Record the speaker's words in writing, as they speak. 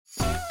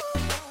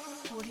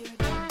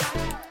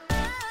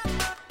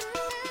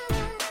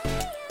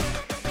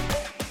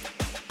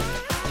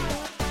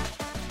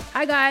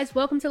Hi guys,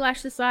 welcome to Lash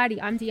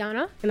Society. I'm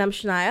Deanna. And I'm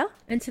Shania.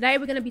 And today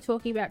we're going to be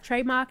talking about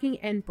trademarking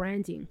and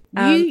branding.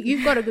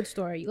 You've got a good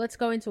story. Let's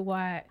go into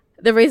why.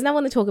 The reason I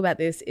want to talk about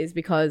this is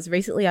because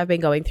recently I've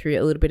been going through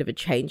a little bit of a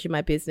change in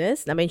my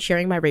business, and I've been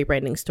sharing my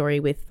rebranding story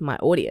with my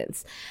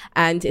audience.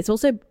 And it's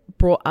also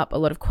brought up a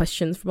lot of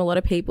questions from a lot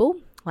of people,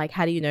 like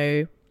how do you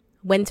know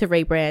when to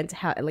rebrand?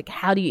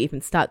 How do you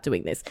even start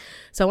doing this?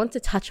 So I wanted to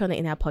touch on it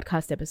in our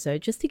podcast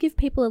episode just to give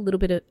people a little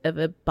bit of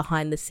a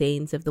behind the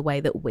scenes of the way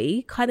that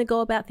we kind of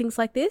go about things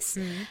like this.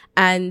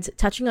 And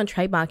touching on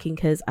trademarking,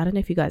 because I don't know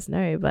if you guys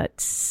know, but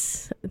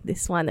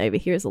this one over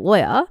here is a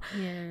lawyer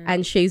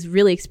and she's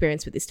really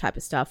experienced with this type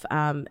of stuff.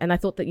 And I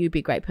thought that you'd be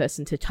a great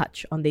person to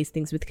touch on these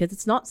things with, because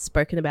it's not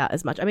spoken about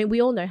as much. I mean,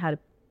 we all know how to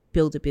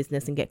build a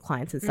business and get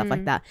clients and stuff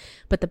like that,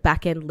 but the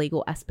back end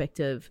legal aspect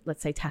of,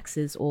 let's say,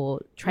 taxes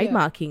or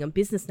trademarking and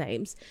business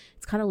names,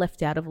 it's kind of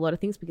left out of a lot of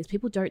things because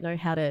people don't know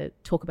how to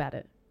talk about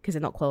it because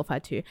they're not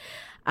qualified to.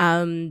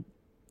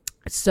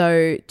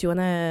 So do you want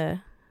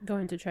to go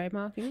into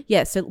trademarking?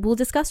 Yeah, so we'll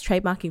discuss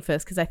trademarking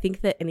first, because I think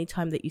that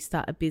anytime that you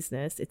start a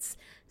business, it's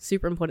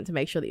super important to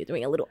make sure that you're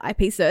doing a little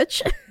IP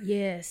search.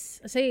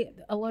 Yes. See,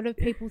 a lot of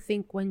people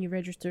think when you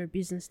register a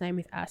business name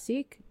with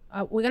ASIC,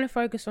 we're going to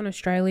focus on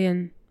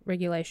Australian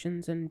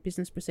regulations and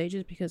business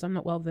procedures because I'm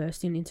not well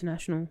versed in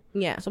international.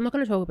 So I'm not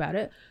going to talk about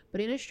it.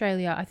 But in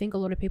Australia, I think a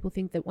lot of people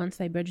think that once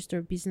they register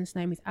a business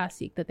name with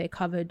ASIC that they're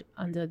covered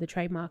under the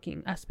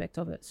trademarking aspect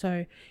of it.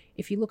 So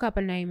if you look up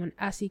a name on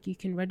ASIC, you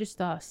can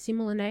register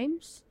similar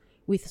names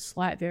with a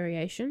slight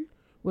variation.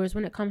 Whereas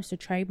when it comes to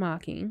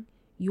trademarking,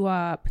 you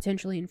are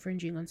potentially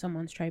infringing on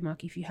someone's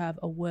trademark if you have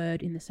a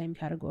word in the same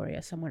category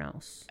as someone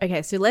else.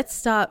 Okay, so let's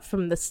start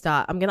from the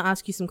start. I'm going to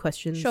ask you some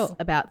questions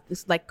about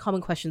this, like common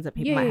questions that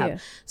people might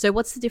have. So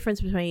what's the difference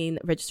between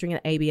registering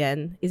an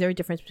ABN? Is there a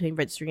difference between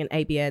registering an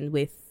ABN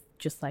with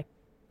just like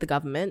the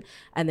government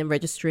and then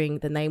registering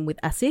the name with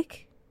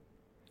ASIC?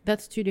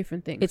 That's two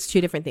different things. It's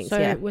two different things,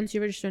 So once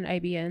you register an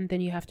ABN,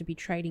 then you have to be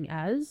trading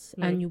as,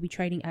 and you'll be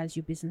trading as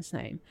your business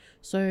name.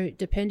 So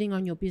depending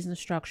on your business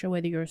structure,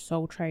 whether you're a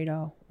sole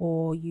trader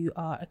or you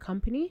are a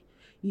company,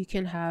 you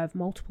can have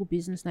multiple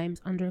business names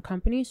under a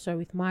company. So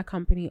with my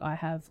company, I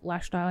have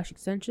Lash Style Lash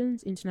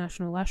Extensions,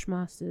 International Lash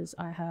Masters.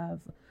 I have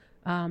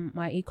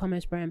my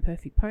e-commerce brand,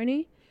 Perfect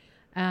Pony.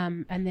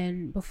 And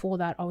then before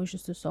that, I was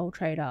just a sole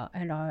trader,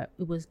 and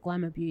it was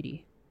Glamour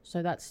Beauty.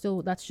 So that's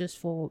just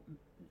for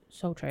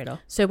sole trader.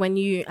 So when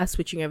you are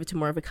switching over to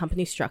more of a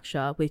company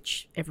structure,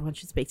 which everyone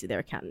should speak to their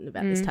accountant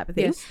about this type of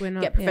thing,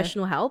 get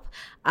professional help.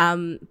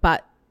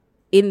 But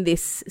in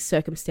this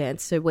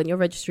circumstance, so when you're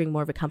registering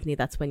more of a company,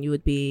 that's when you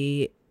would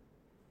be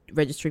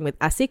registering with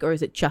ASIC, or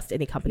is it just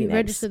any company names? You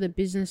register the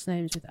business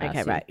names with ASIC.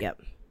 Okay, right,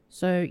 yep.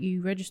 So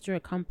you register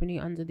a company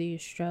under the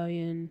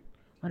Australian,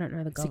 I don't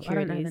know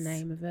the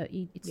name of it.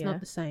 It's not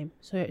the same.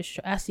 So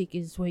ASIC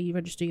is where you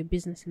register your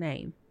business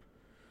name.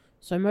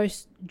 So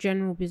most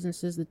general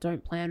businesses that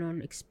don't plan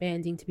on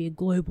expanding to be a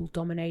global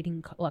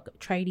dominating, like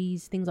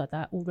tradies, things like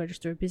that, will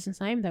register a business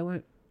name. They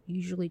won't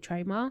usually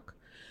trademark.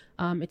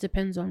 It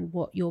depends on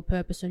what your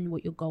purpose and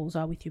what your goals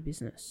are with your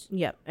business.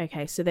 Yep.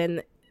 Okay. So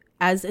then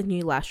as a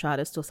new lash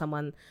artist or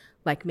someone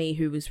like me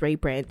who was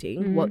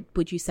rebranding, what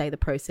would you say the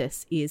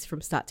process is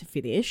from start to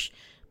finish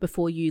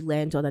before you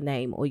land on a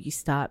name or you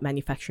start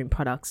manufacturing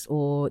products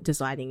or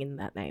designing in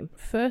that name?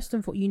 First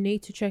and foremost, you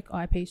need to check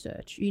IP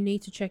search. You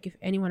need to check if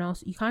anyone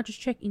else, you can't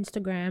just check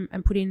Instagram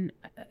and put in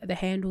the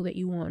handle that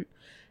you want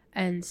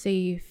and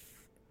see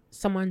if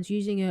someone's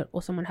using it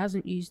or someone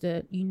hasn't used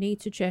it. You need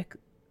to check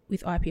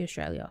with IP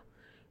Australia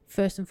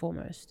first and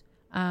foremost.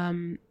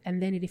 And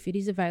then if it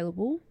is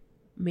available,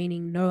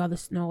 meaning no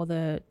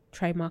other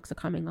trademarks are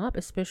coming up,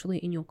 especially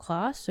in your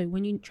class. So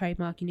when you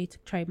trademark, you need to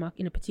trademark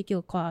in a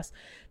particular class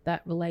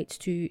that relates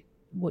to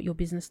what your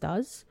business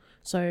does.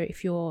 So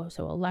if you're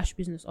a lash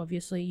business,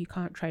 obviously you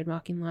can't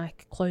trademark in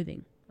like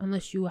clothing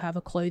unless you have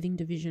a clothing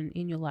division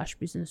in your lash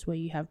business where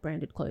you have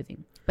branded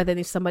clothing. But then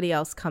if somebody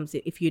else comes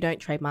in, if you don't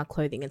trademark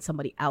clothing and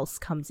somebody else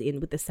comes in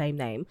with the same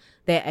name,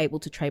 they're able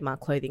to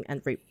trademark clothing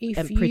and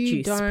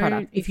produce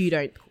product if you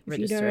don't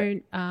register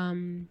it.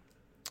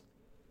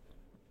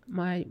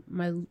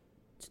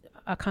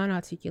 I can't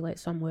articulate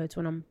some words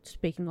when I'm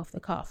speaking off the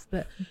cuff,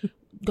 but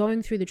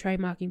going through the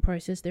trademarking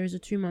process, there is a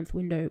 2-month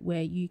window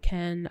where you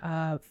can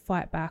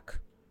fight back.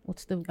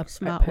 What's the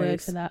smart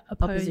word for that?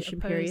 Opposition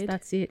period.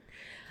 That's it.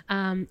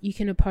 You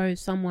can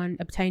oppose someone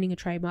obtaining a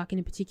trademark in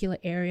a particular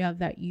area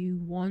that you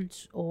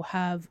want or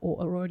have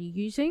or are already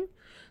using.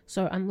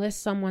 So unless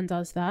someone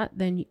does that,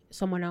 then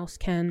someone else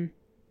can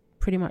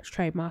pretty much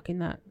trademark in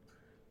that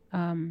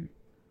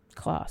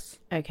class.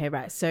 Okay,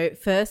 right. So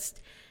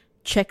first,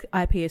 check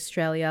IP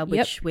Australia,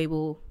 which we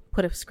will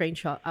put a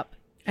screenshot up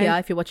here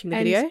if you're watching the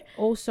video.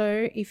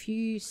 Also, if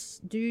you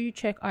do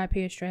check IP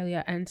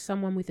Australia and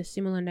someone with a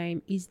similar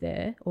name is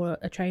there or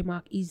a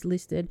trademark is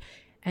listed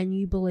and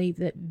you believe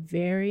that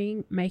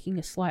making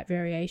a slight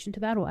variation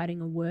to that or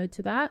adding a word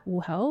to that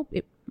will help,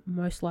 it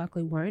most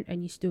likely won't,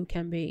 and you still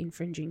can be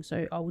infringing.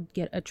 So I would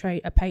get a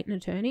patent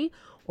attorney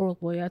or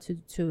a lawyer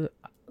to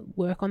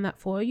work on that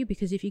for you,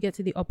 because if you get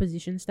to the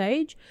opposition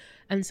stage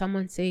and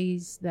someone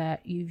sees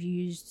that you've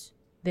used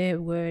their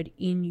word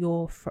in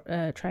your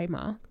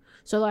trademark,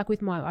 so like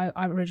with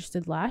I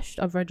registered Lash.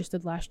 I've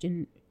registered Lash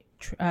in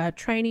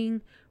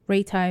training,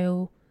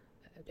 retail,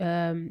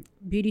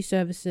 beauty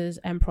services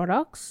and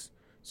products.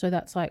 So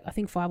that's like, I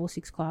think 5 or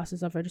 6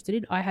 classes I've registered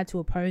in. I had to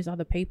oppose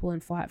other people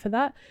and fight for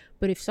that.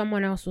 But if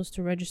someone else was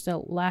to register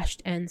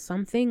Lashed and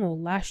something or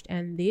Lashed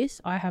and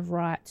this, I have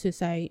right to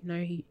say, no,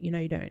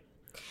 you don't.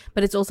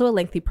 But it's also a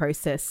lengthy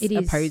process. It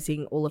is.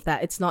 Opposing all of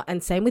that. It's not,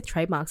 and same with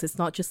trademarks. It's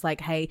not just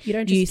like, hey, you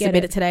don't just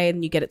submit it today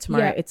and you get it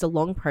tomorrow. Yeah. It's a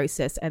long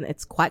process and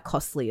it's quite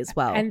costly as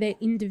well. And they're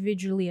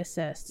individually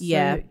assessed.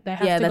 Yeah. So they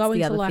have to go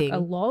into like thing. a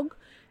log,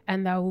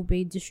 and they will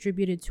be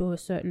distributed to a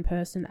certain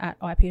person at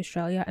IP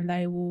Australia, and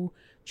they will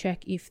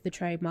check if the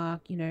trademark,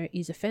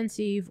 is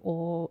offensive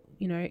or,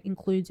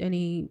 includes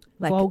any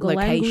like vulgar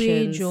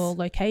language or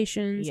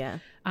locations. Yeah.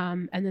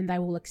 And then they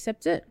will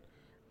accept it,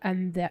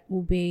 and that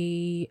will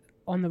be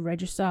on the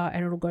register,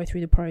 and it'll go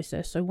through the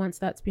process. So once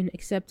that's been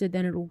accepted,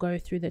 then it'll go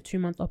through the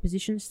 2-month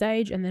opposition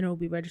stage, and then it'll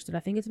be registered. I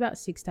think it's about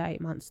 6 to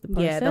 8 months, the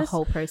process. Yeah, the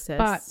whole process.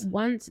 But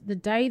once the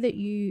day that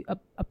you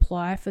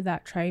apply for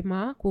that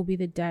trademark will be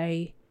the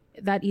day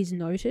that is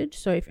noted.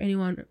 So if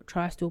anyone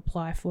tries to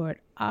apply for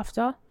it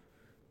after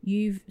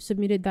you've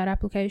submitted that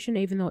application,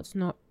 even though it's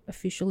not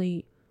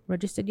officially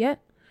registered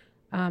yet,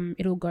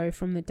 it'll go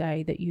from the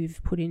day that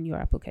you've put in your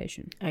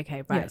application.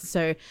 Okay, right. Yeah.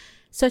 So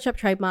search up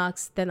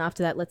trademarks. Then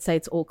after that, let's say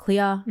it's all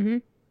clear. Mm-hmm.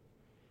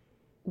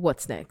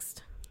 What's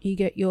next? You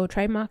get your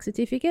trademark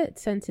certificate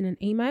sent in an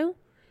email,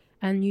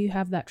 and you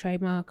have that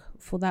trademark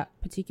for that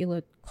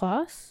particular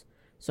class.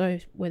 So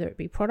whether it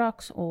be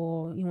products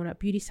or you want a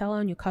beauty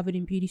salon, you're covered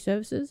in beauty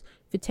services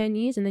for 10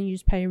 years, and then you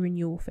just pay a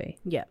renewal fee.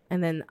 Yeah.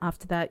 And then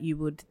after that, you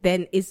would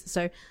then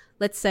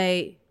let's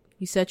say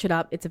you search it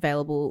up, it's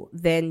available,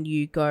 then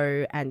you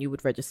go and you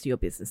would register your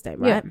business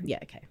name, right? Yeah.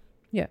 Okay.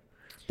 Yeah.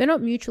 They're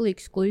not mutually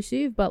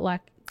exclusive, but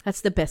like,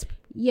 that's the best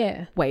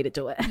way to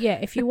do it. Yeah.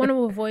 If you want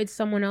to avoid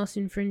someone else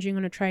infringing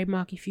on a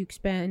trademark, if you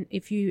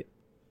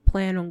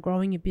plan on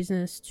growing your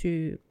business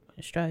to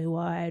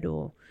Australia-wide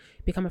or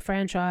become a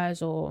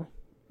franchise or,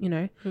 you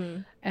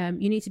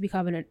need to be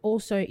covered. And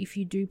also, if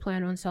you do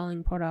plan on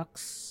selling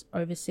products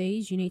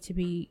overseas, you need to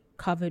be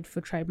covered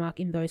for trademark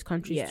in those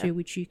countries too,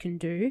 which you can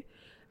do.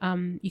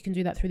 You can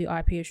do that through the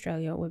IP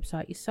Australia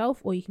website yourself,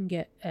 or you can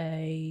get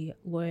a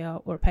lawyer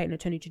or a patent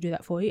attorney to do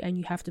that for you, and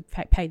you have to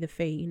pay the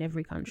fee in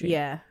every country.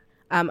 Yeah.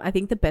 I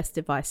think the best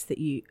advice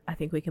I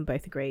think we can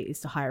both agree is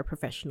to hire a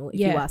professional if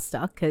you are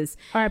stuck. Because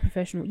hire a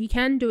professional. You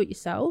can do it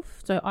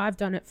yourself. So I've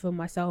done it for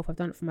myself. I've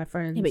done it for my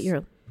friends.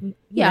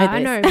 Yeah, but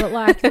I know. But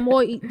like the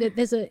more you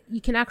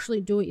can actually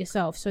do it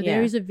yourself. So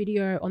there is a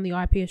video on the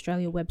IP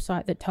Australia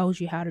website that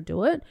tells you how to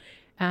do it.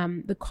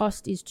 The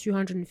cost is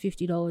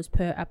 $250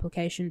 per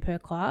application per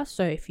class.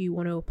 So if you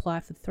want to apply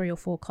for 3 or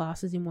 4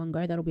 classes in one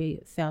go, that'll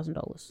be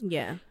 $1,000.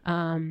 Yeah.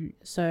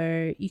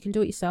 So you can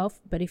do it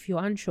yourself, but if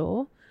you're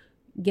unsure,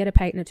 get a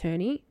patent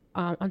attorney.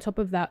 On top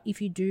of that,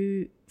 if you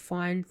do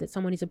find that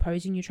someone is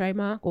opposing your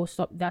trademark or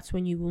stop, that's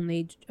when you will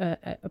need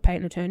a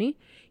patent attorney.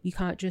 You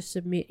can't just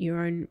submit your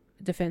own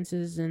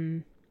defenses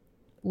and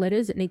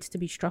letters. It needs to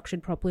be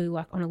structured properly,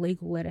 like on a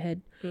legal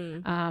letterhead.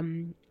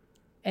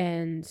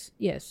 And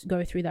yes,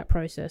 go through that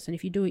process. And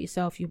if you do it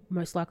yourself, you're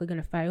most likely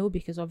going to fail,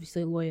 because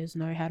obviously lawyers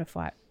know how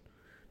to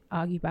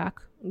argue back.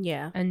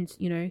 Yeah.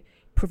 And,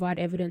 provide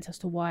evidence as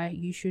to why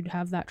you should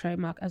have that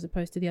trademark as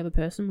opposed to the other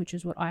person, which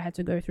is what I had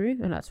to go through.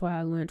 And that's why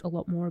I learned a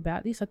lot more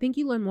about this. I think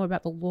you learn more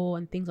about the law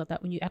and things like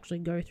that when you actually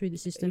go through the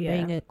system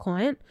being a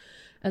client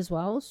as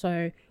well.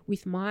 So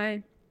with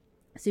my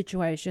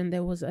situation,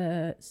 there was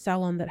a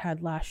salon that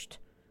had Lashed,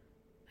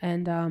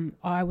 and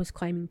I was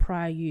claiming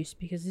prior use,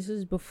 because this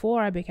is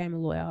before I became a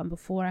lawyer and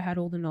before I had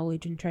all the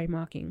knowledge in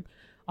trademarking.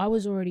 I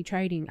was already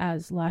trading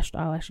as Lashed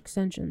eyelash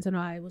extensions, and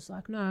I was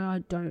like, no,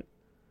 I don't.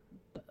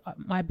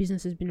 My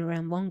business has been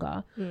around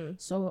longer.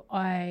 So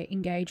I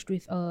engaged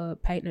with a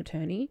patent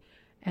attorney,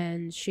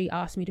 and she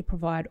asked me to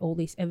provide all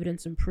this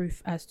evidence and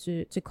proof as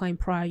to claim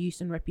prior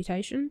use and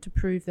reputation, to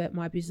prove that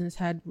my business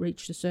had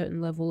reached a certain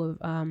level of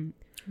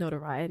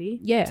notoriety.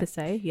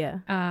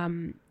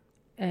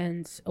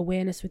 And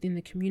awareness within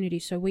the community.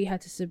 So we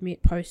had to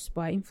submit posts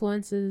by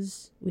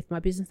influencers with my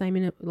business name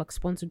in it, like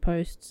sponsored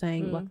posts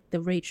saying like the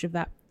reach of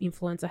that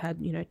influencer had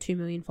 2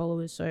 million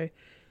followers. So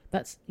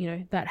that's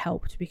that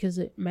helped, because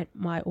it meant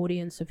my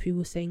audience of who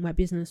was seeing my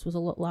business was a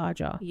lot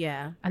larger.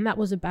 Yeah. And that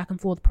was a back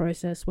and forth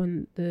process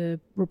when the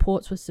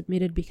reports were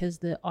submitted, because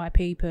the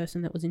IP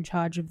person that was in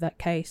charge of that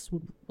case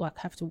would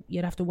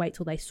you'd have to wait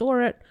till they saw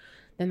it,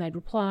 then they'd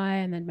reply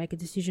and then make a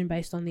decision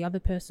based on the other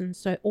person.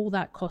 So all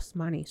that costs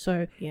money.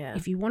 So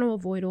if you want to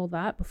avoid all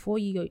that, before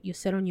you're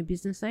set on your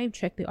business name,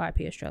 check the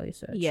IP Australia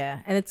search. Yeah.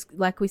 And it's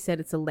like we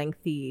said, it's a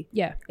lengthy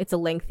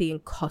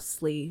and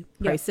costly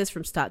process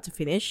from start to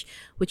finish,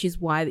 which is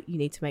why you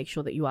need to make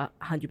sure that you are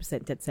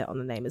 100% dead set on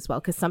the name as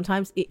well. Because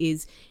sometimes it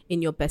is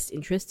in your best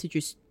interest to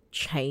just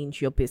change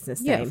your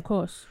business name. Yeah, of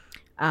course.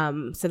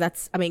 So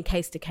that's, I mean,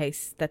 case to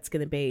case, that's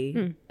going to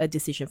be a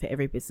decision for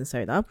every business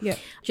owner. Yeah.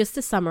 Just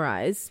to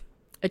summarize,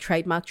 a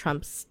trademark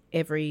trumps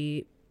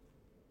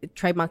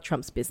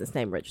business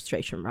name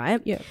registration,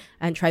 right? Yeah.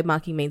 And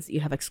trademarking means that you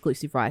have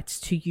exclusive rights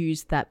to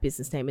use that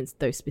business name in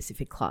those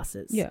specific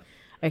classes. Yeah.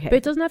 Okay. But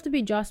it doesn't have to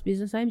be just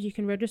business names. You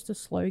can register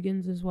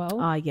slogans as well.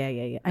 Oh,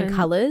 yeah. And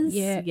colours.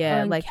 Yeah.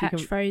 And like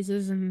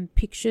catchphrases and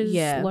pictures,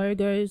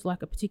 logos,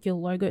 like a particular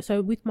logo.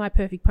 So with my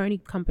Perfect Pony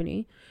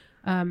company,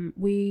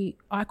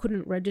 I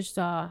couldn't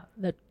register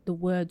the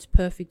words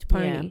Perfect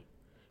Pony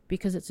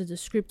because it's a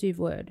descriptive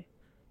word.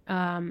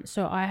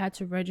 So I had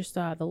to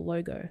register the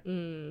logo.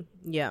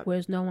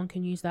 Whereas no one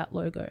can use that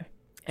logo.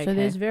 Okay. So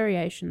there's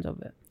variations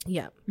of it.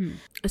 Yeah.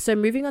 So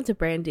moving on to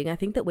branding, I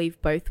think that we've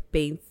both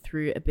been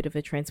through a bit of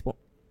a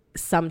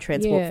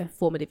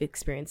formative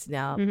experience in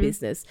our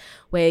business,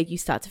 where you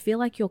start to feel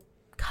like your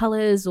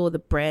colors or the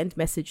brand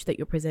message that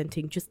you're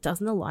presenting just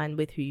doesn't align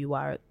with who you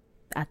are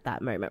at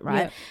that moment,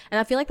 right? And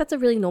I feel like that's a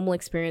really normal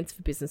experience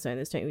for business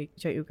owners. Don't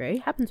you agree?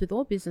 It happens with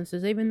all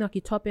businesses, even like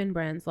your top end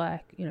brands,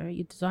 like, you know,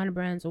 your designer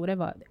brands or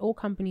whatever. All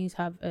companies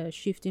have a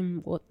shift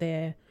in what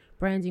their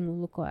branding will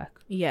look like.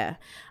 Yeah.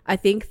 I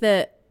think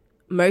that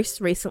most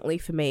recently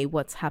for me,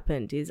 what's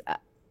happened is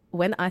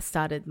when I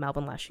started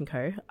Melbourne Lash &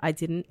 Co., I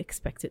didn't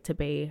expect it to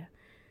be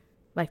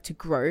like to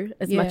grow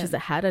as much as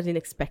it had. I didn't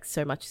expect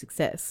so much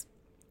success.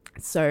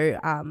 So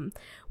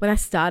when I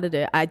started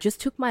it, I just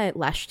took my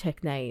Lash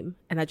Tech name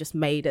and I just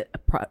made it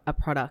a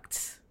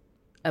product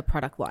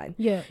line.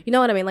 Yeah. You know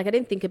what I mean? Like, I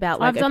didn't think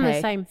about, like, I've done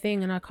the same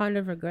thing and I kind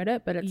of regret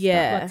it, but it's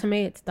like, to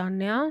me it's done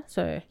now.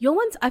 So your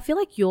ones, I feel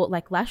like your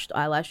like lashed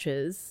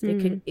eyelashes,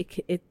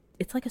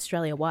 it's like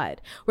Australia wide,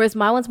 whereas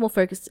my one's more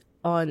focused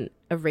on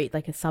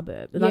like a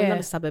suburb, not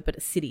a suburb but a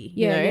city.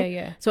 You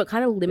know? So it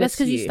kind of limits. That's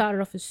because you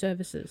started off as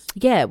services.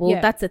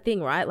 That's the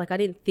thing, right? Like, I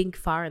didn't think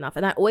far enough,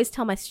 and I always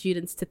tell my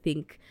students to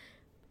think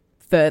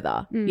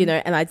further, you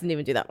know, and I didn't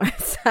even do that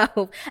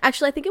myself.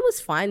 Actually, I think it was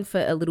fine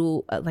for a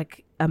little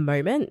like a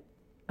moment.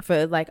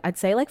 For like, I'd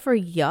say like for a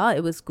year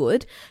it was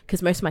good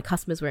because most of my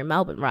customers were in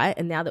Melbourne, right?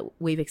 And now that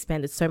we've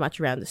expanded so much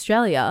around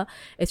Australia,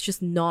 it's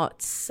just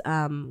not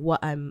what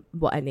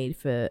I need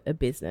for a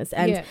business.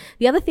 And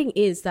the other thing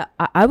is that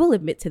I will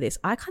admit to this,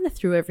 I kind of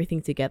threw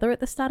everything together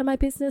at the start of my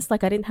business.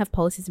 Like, I didn't have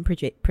policies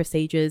and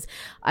procedures.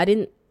 I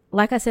didn't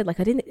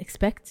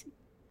expect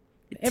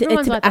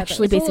everyone's to like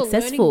actually be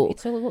successful.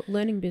 It's a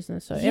learning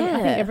business. So I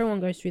think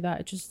everyone goes through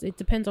that. It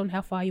depends on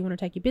how far you want to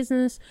take your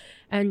business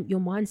and your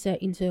mindset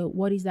into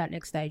what is that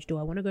next stage. Do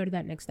I want to go to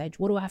that next stage?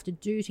 What do I have to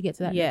do to get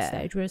to that next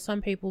stage? Whereas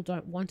some people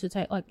don't want to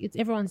take, like,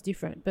 everyone's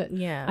different. But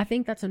I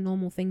think that's a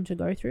normal thing to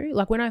go through.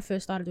 Like, when I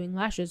first started doing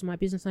lashes, my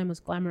business name was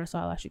Glamorous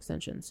Eyelash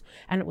Extensions,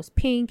 and it was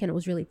pink and it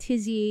was really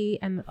tizzy,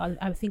 and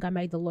I think I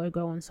made the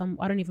logo on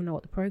I don't even know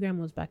what the program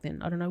was back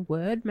then. I don't know,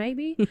 Word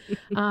maybe.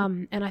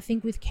 And I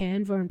think with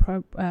Canva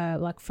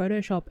and like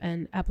Photoshop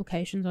and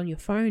applications on your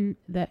phone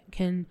that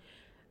can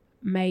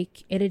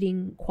make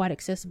editing quite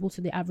accessible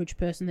to the average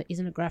person that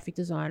isn't a graphic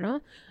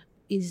designer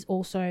is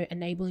also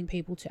enabling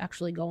people to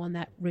actually go on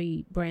that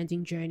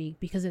rebranding journey,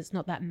 because it's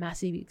not that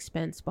massive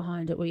expense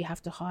behind it where you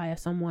have to hire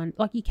someone.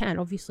 Like, you can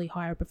obviously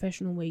hire a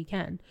professional where you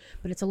can,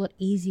 but it's a lot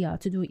easier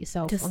to do it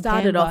yourself, to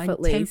start it off, at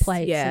least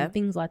templates and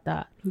things like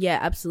that. Yeah,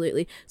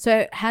 absolutely.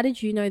 So how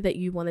did you know that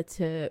you wanted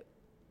to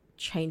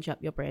change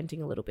up your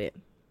branding a little bit?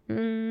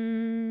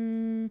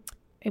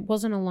 It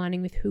wasn't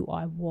aligning with who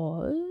I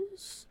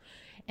was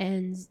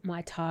and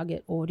my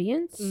target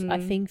audience. I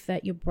think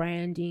that your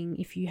branding,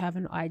 if you have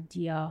an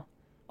idea,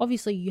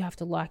 obviously you have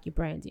to like your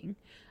branding.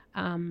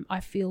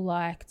 I feel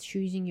like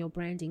choosing your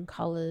branding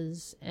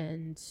colors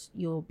and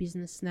your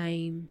business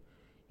name,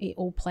 it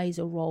all plays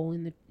a role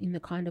in the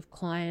kind of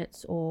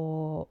clients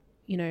or,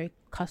 you know,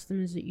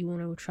 customers that you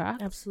want to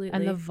attract. Absolutely.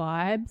 And the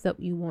vibe that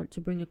you want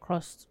to bring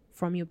across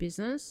from your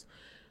business.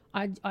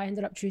 I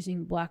ended up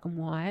choosing black and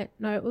white.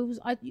 No, it was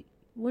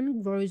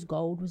when rose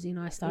gold was in,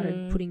 I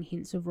started putting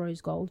hints of rose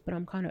gold, but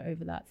I'm kind of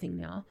over that thing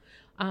now.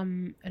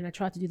 And I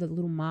tried to do the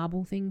little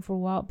marble thing for a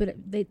while, but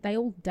they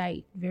all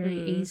date very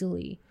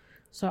easily.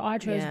 So I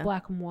chose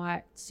black and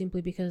white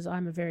simply because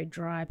I'm a very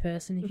dry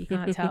person, if you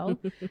can't tell.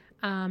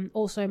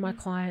 Also, my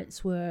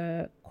clients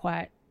were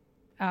quite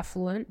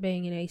affluent,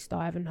 being in East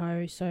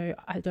Ivanhoe, so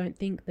I don't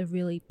think the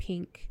really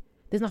pink...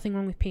 There's nothing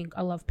wrong with pink.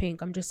 I love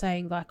pink. I'm just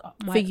saying, like,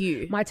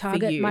 my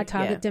target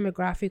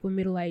demographic were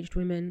middle-aged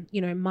women,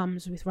 you know,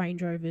 mums with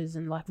Range Rovers,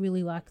 and like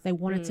really like they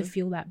wanted to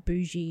feel that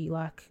bougie,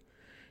 like,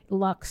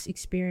 luxe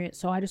experience.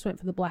 So I just went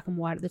for the black and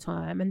white at the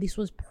time, and this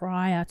was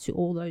prior to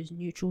all those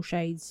neutral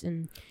shades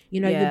and, you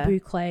know, the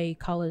boucle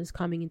colors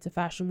coming into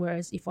fashion.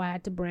 Whereas if I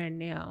had to brand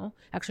now,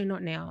 actually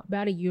not now,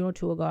 about a year or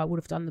two ago, I would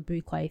have done the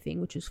boucle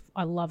thing, which is,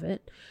 I love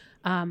it.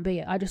 But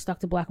yeah, I just stuck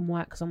to black and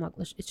white because I'm like,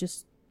 it's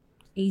just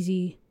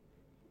easy.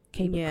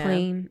 Keep it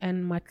clean,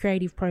 and my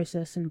creative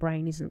process and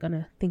brain isn't going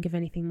to think of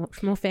anything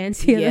much more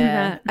fancier than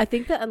that. I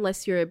think that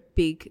unless you're a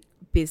big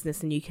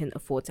business and you can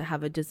afford to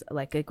have a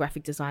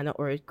graphic designer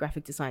or a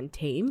graphic design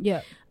team,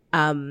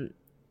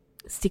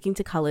 sticking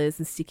to colors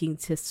and sticking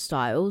to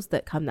styles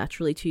that come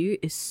naturally to you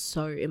is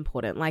so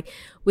important. Like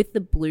with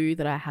the blue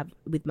that I have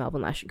with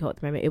Melbourne Lash & Co at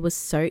the moment, it was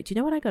so, do you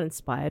know what I got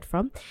inspired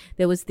from?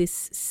 There was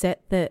this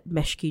set that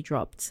Meshki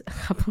dropped a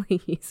couple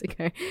of years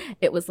ago.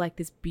 It was like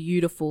this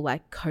beautiful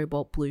like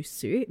cobalt blue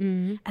suit,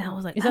 and I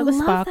was like, is that the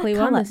sparkly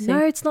one?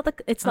 No, it's not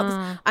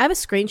I have a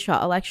screenshot.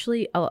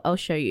 I'll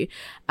show you.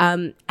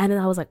 And then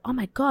I was like, oh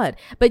my God.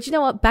 But you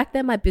know what, back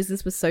then my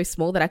business was so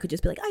small that I could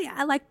just be like, oh yeah,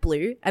 I like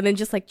blue, and then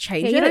just like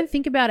change it. You don't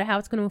think about it, how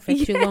it's going to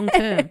affect you long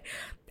term.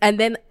 And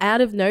then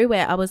out of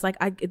nowhere, I was like,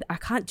 I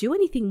can't do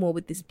anything more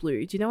with this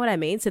blue. Do you know what I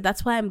mean? So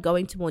that's why I'm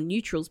going to more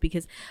neutrals,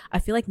 because I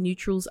feel like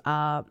neutrals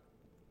are,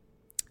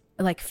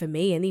 like for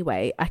me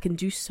anyway, I can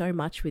do so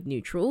much with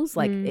neutrals.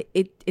 Like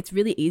it's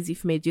really easy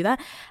for me to do that.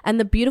 And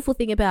the beautiful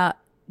thing about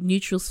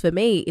neutrals for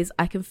me is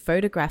I can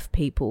photograph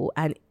people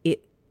and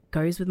it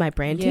goes with my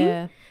branding.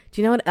 Yeah.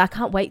 Do you know what? I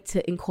can't wait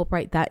to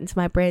incorporate that into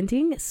my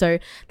branding. So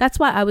that's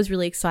why I was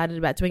really excited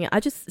about doing it.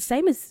 I just,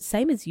 same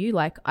as you,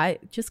 like I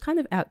just kind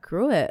of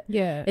outgrew it.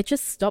 Yeah. It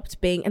just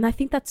stopped being, and I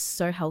think that's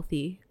so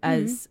healthy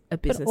as a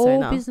business but all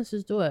owner.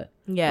 businesses do it.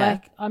 Yeah.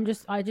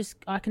 Like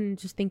I can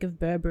just think of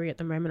Burberry at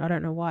the moment. I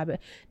don't know why, but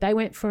they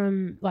went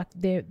from like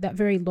that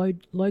very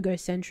logo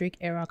centric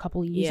era a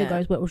couple of years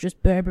ago, where it was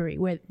just Burberry,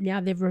 where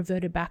now they've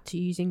reverted back to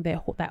using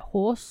that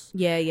horse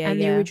and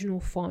the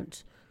original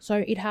font. So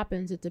it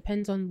happens. It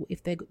depends on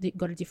if they've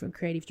got a different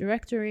creative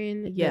director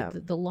in,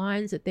 the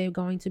lines that they're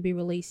going to be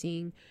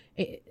releasing.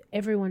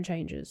 Everyone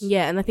changes.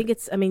 Yeah, and I think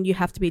you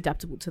have to be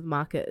adaptable to the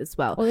market as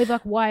well. Or they've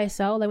like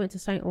YSL, they went to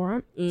Saint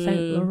Laurent.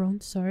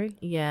 Sorry.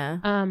 Yeah.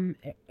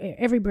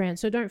 Every brand.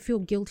 So don't feel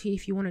guilty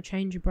if you want to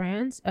change your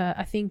brands.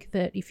 I think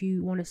that if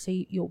you want to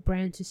see your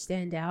brand to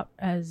stand out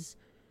as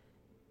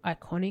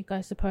iconic, I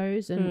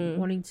suppose, and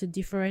wanting to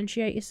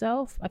differentiate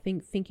yourself, I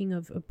think thinking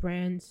of a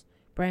brand's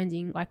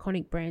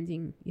iconic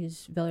branding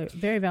is very,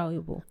 very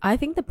valuable. I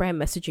think the brand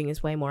messaging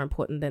is way more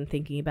important than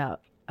thinking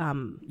about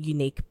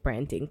unique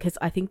branding, because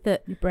I think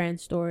that your brand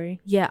story.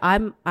 Yeah,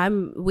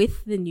 I'm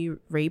with the new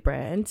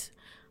rebrand.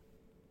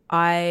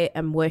 I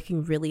am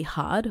working really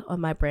hard on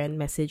my brand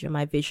message and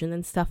my vision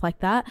and stuff like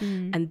that.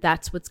 And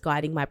that's what's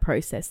guiding my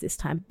process this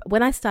time.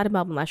 When I started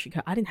Melbourne Lash & Co,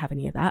 I didn't have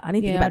any of that. I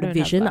didn't think about the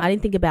vision. I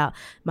didn't think about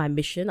my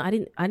mission. I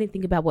didn't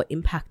think about what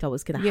impact I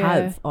was going to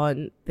have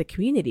on the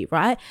community,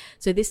 right?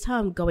 So this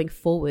time going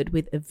forward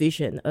with a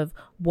vision of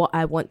what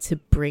I want to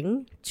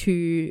bring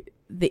to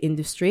the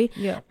industry.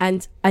 Yeah.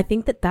 And I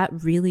think that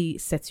really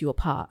sets you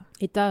apart.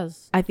 It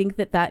does. I think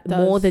that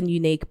more than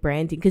unique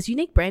branding, because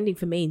unique branding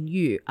for me and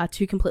you are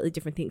two completely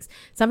different things.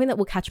 Something that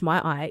will catch my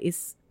eye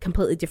is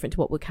completely different to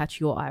what will catch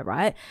your eye,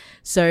 right?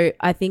 So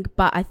I think,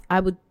 but I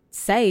would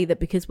say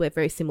that because we're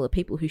very similar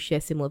people who share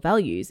similar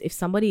values, if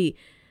somebody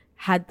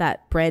had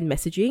that brand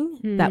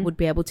messaging that would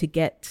be able to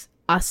get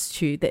us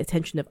to the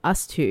attention of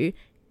us two,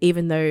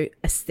 even though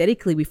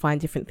aesthetically we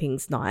find different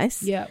things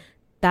nice,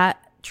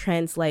 that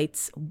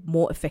translates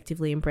more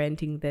effectively in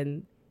branding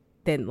than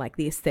like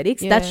the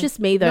aesthetics. That's just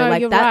me though. No, like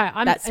you're that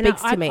right. that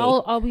speaks to me.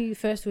 I'll be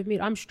first to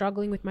admit I'm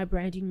struggling with my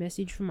branding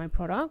message for my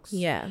products.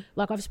 Yeah.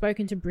 Like I've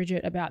spoken to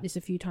Bridget about this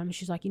a few times.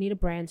 She's like, you need a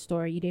brand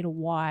story, you need a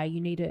why,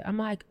 I'm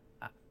like,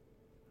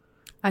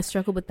 I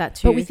struggle with that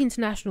too. But with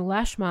International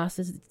Lash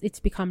Masters, it's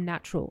become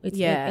natural.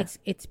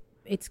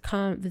 It's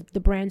come, the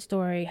brand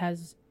story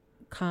has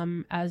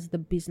come as the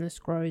business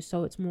grows,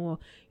 so it's more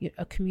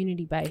a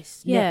community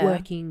based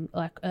networking,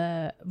 like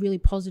a really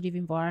positive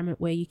environment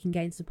where you can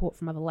gain support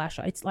from other lash.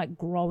 It's like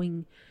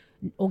growing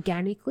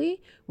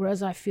organically,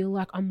 whereas I feel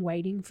like I'm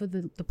waiting for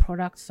the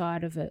product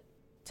side of it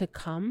to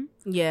come.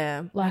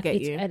 Like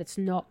it's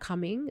not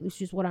coming,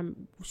 which is what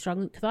I'm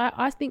struggling, because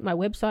I think my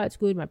website's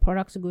good, my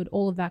products are good,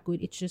 all of that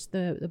good. It's just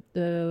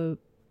the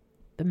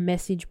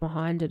message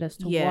behind it as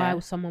to why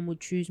someone would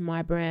choose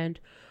my brand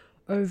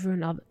over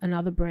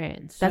another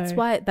brand. So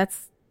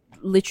that's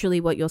literally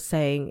what you're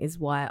saying is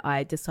why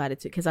I decided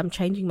to, because I'm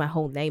changing my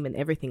whole name and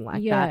everything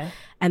like that.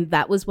 And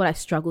that was what I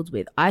struggled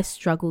with. I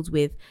struggled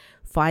with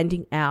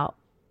finding out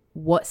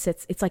what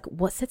sets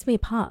me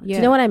apart. Do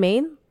you know what I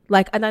mean?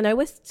 Like, and I know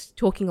we're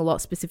talking a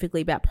lot specifically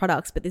about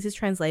products, but this is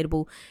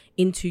translatable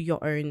into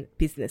your own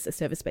business, a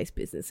service-based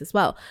business as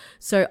well.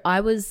 So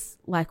I was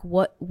like,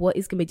 what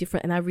is going to be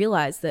different? And I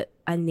realized that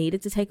I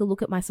needed to take a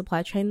look at my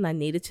supply chain, and I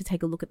needed to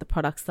take a look at the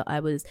products that I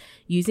was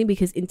using,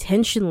 because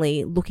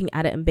intentionally looking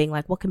at it and being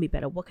like, what can be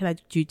better? What can I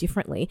do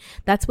differently?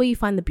 That's where you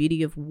find the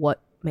beauty of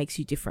what makes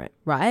you different,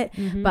 right?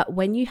 But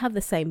when you have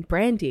the same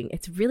branding,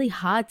 it's really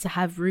hard to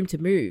have room to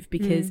move,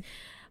 because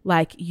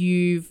like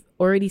you've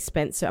already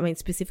spent,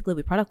 specifically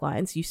with product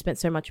lines, you've spent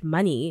so much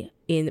money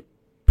in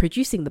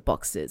producing the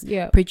boxes,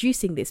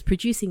 producing this,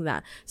 producing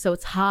that. So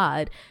it's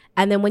hard.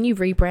 And then when you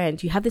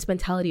rebrand, you have this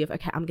mentality of,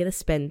 okay, I'm going to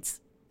spend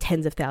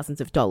tens of thousands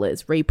of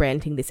dollars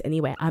rebranding this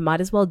anyway. I might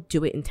as well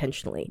do it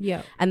intentionally.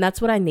 Yeah. And that's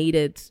what I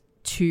needed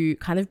to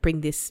kind of bring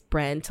this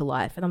brand to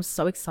life. And I'm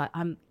so excited.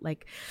 I'm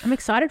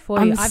excited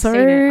for you. I've seen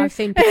it. I've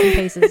seen bits and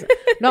pieces.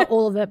 Not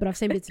all of it, but I've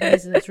seen bits and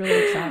pieces. It's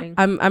really exciting.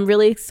 I'm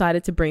really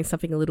excited to bring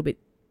something a little bit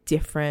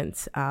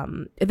different.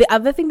 The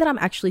other thing that I'm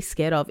actually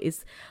scared of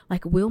is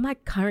like, will my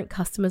current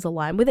customers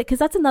align with it? Because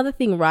that's another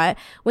thing, right?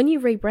 When you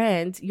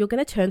rebrand, you're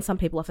going to turn some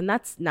people off, and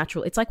that's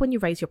natural. It's like when you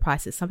raise your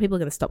prices, some people are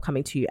going to stop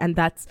coming to you, and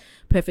that's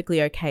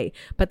perfectly okay.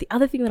 But the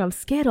other thing that I'm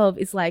scared of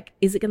is like,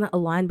 is it going to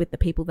align with the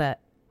people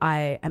that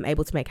I am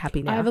able to make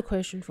happy now? I have a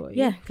question for you.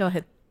 Yeah, go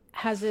ahead.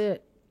 Has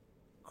it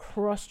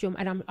crossed your,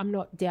 and I'm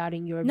not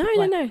doubting your,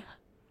 No.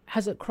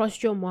 Has it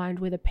crossed your mind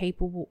whether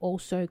people will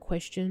also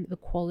question the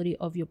quality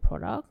of your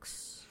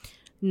products?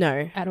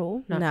 No. At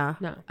all? No.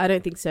 No. I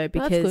don't think so,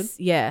 Well, because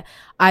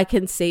I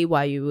can see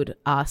why you would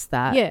ask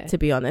that, to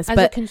be honest. As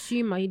but a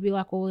consumer, you'd be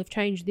like, well, they've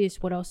changed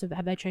this. What else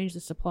have they changed the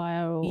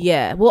supplier? Or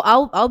yeah. Well,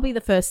 I'll be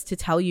the first to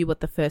tell you what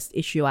the first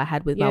issue I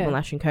had with Melbourne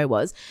Lash & Co.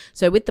 was.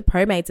 So with the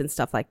ProMaids and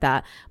stuff like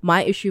that,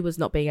 my issue was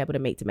not being able to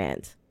meet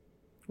demand.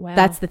 Wow.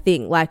 That's the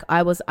thing. Like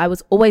I was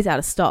always out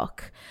of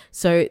stock.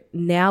 So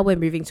now we're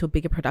moving to a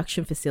bigger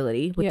production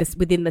facility with this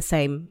within the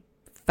same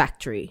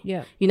factory.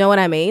 Yeah. You know what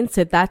I mean?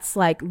 So that's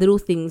like little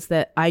things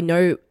that I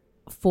know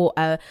for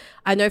a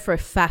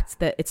fact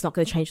that it's not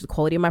going to change the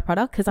quality of my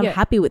product, because I'm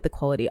happy with the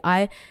quality.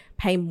 I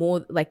pay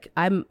more. Like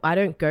I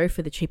don't go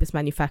for the cheapest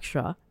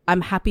manufacturer.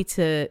 I'm happy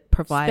to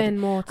provide. Spend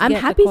more. I'm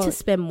happy to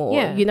spend more.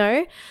 Yeah. You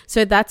know.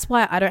 So that's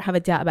why I don't have a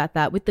doubt about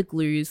that. With the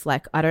glues,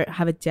 like I don't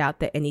have a doubt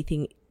that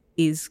anything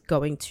is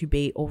going to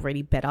be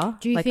already better.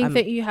 Do you like, think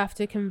that you have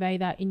to convey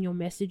that in your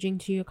messaging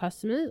to your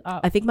customers?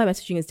 I think my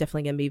messaging is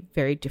definitely going to be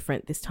very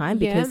different this time,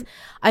 because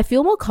I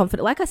feel more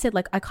confident. Like I said,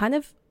 like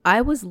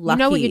I was lucky.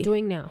 You know what you're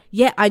doing now.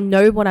 Yeah, I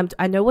know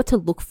I know what to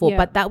look for,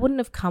 but that wouldn't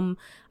have come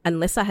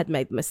unless I had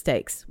made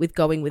mistakes with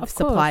going with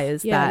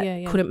suppliers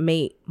that couldn't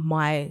meet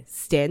my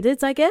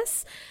standards, I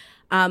guess.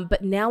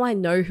 But now I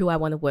know who I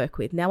want to work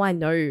with. Now I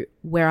know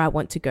where I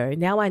want to go.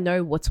 Now I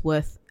know what's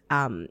worth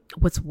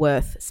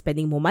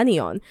spending more money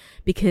on,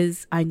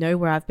 because I know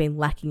where I've been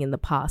lacking in the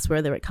past,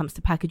 whether it comes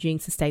to packaging,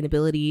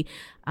 sustainability,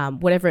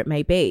 whatever it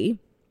may be.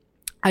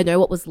 I know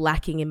what was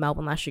lacking in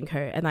Melbourne Lash & Co.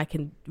 and I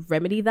can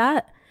remedy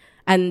that.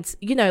 And,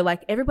 you know,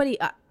 like everybody,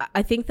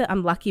 I think that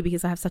I'm lucky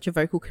because I have such a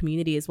vocal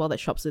community as well that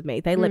shops with me.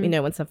 They let me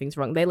know when something's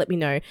wrong. They let me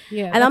know.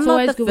 Yeah, and I'm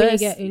not the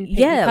first. When you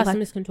get in,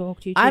 customers like, can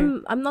talk to you too.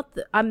 I'm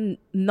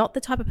not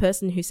the type of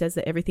person who says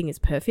that everything is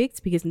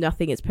perfect, because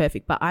nothing is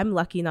perfect. But I'm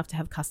lucky enough to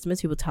have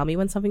customers who will tell me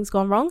when something's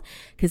gone wrong,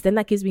 because then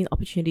that gives me an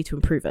opportunity to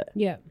improve it.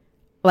 Yeah.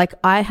 Like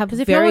I have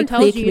very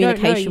clear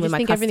communication with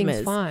my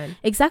customers. Fine.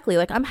 Exactly.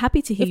 Like I'm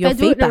happy to hear your feedback. If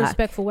they do it in a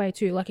respectful way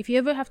too. Like if you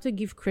ever have to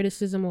give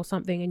criticism or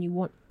something and you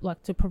want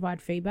like to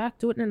provide feedback,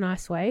 do it in a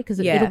nice way, because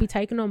it'll be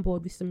taken on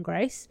board with some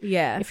grace.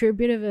 Yeah. If you're a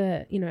bit of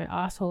a,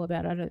 asshole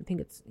about it, I don't think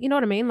it's, you know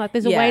what I mean? Like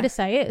there's a way to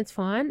say it. It's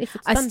fine. If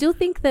it's I still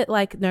think that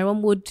like no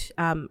one would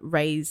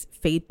raise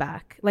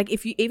feedback. Like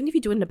even if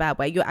you do it in a bad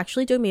way, you're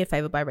actually doing me a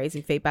favor by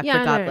raising feedback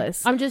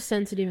regardless. I'm just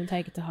sensitive and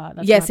take it to heart.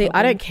 That's see,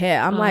 I don't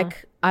care. I'm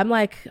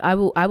like I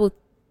will.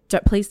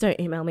 Please don't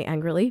email me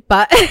angrily,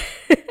 but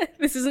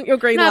this isn't your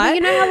green light. But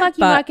you know how like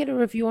you might get a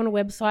review on a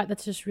website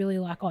that's just really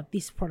like, oh,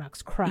 this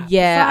product's crap.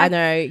 Yeah, I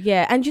know.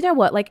 Yeah. And you know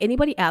what? Like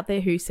anybody out there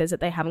who says that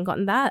they haven't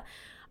gotten that,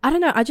 I don't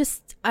know.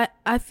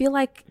 I feel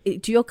like,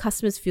 do your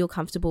customers feel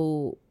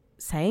comfortable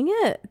saying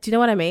it? Do you know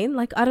what I mean?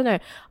 Like, I don't know.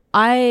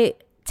 I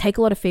take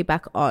a lot of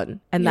feedback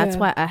on, and that's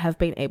why I have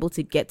been able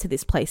to get to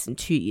this place in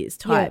 2 years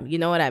time. You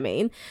know what I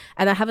mean?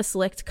 And I have a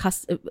select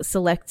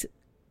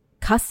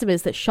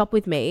customers that shop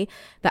with me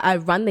that I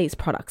run these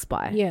products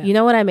by. You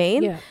know what I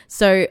mean?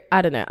 So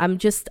I don't know. I'm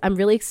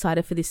really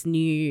excited for this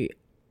new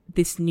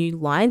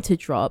line to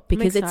drop,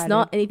 because it's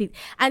not anything.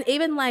 And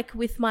even like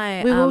with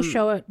my we will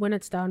show it when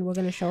it's done. We're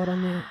going to show it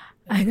on the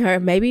I know,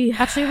 maybe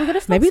actually we're going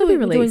to start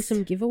doing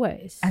some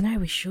giveaways. I know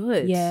we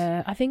should.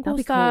 Yeah, I think we'll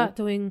start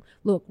doing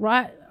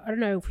I don't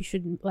know if we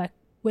should, like,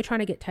 we're trying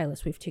to get Taylor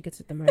Swift tickets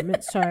at the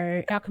moment,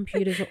 so our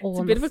computers are all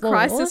on the floor. It's a bit of a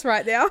crisis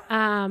right now.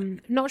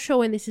 Not sure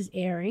when this is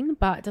airing,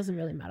 but it doesn't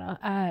really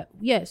matter.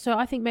 So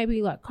I think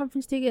maybe like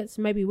conference tickets,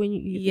 maybe when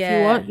if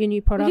you want your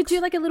new products. We could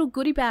do like a little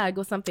goodie bag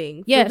or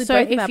something. Yeah, so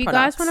if you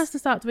guys want us to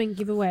start doing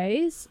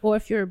giveaways, or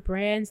if you're a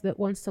brand that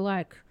wants to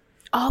like...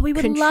 Oh, we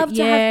would love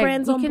to have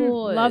brands on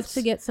board. Love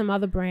to get some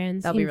other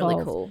brands That'd involved. Be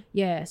really cool.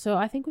 Yeah, so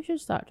I think we should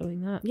start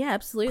doing that. Yeah,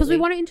 absolutely. Because we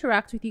want to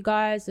interact with you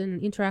guys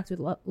and interact with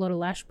a lot of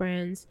lash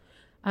brands.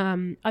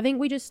 I think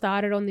we just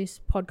started on this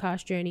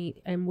podcast journey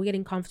and we're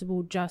getting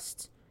comfortable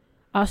just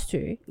us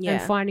two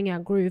and finding our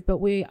groove. But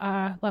we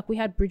are like, we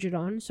had Bridget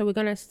on, so we're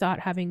going to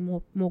start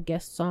having more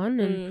guests on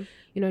and,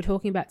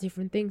 talking about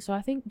different things. So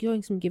I think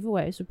doing some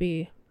giveaways would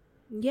be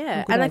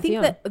and I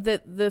think that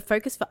the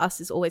focus for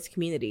us is always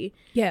community.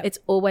 Yeah. It's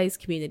always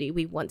community.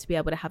 We want to be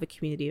able to have a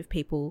community of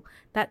people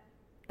that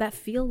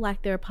feel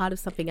like they're a part of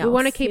something else. We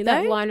want to keep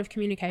that line of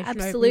communication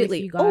open with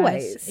you guys.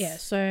 Always. Yeah,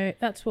 so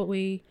that's what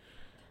we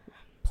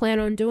plan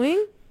on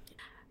doing.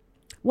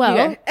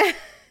 Well,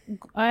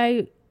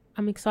 I'm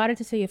excited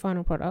to see your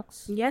final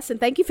products. Yes, and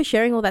thank you for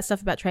sharing all that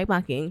stuff about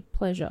trademarking.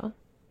 Pleasure.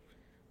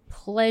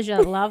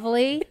 pleasure.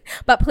 Lovely.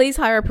 But please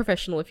hire a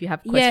professional if you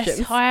have questions.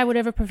 Yes, hire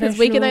whatever professional. Because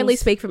we can only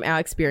speak from our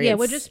experience. Yeah,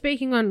 we're just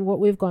speaking on what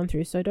we've gone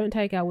through. So don't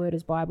take our word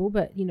as Bible,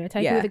 but, you know,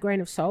 take it with a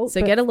grain of salt.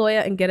 So get a lawyer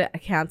and get an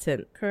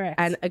accountant. Correct.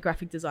 And a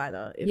graphic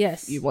designer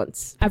if you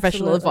want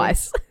professional Absolutely.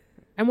 advice.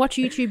 And watch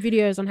YouTube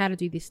videos on how to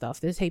do this stuff.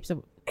 There's heaps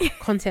of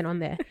content on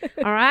there.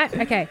 All right?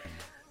 Okay.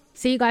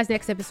 See you guys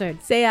next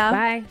episode. See ya.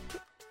 Bye.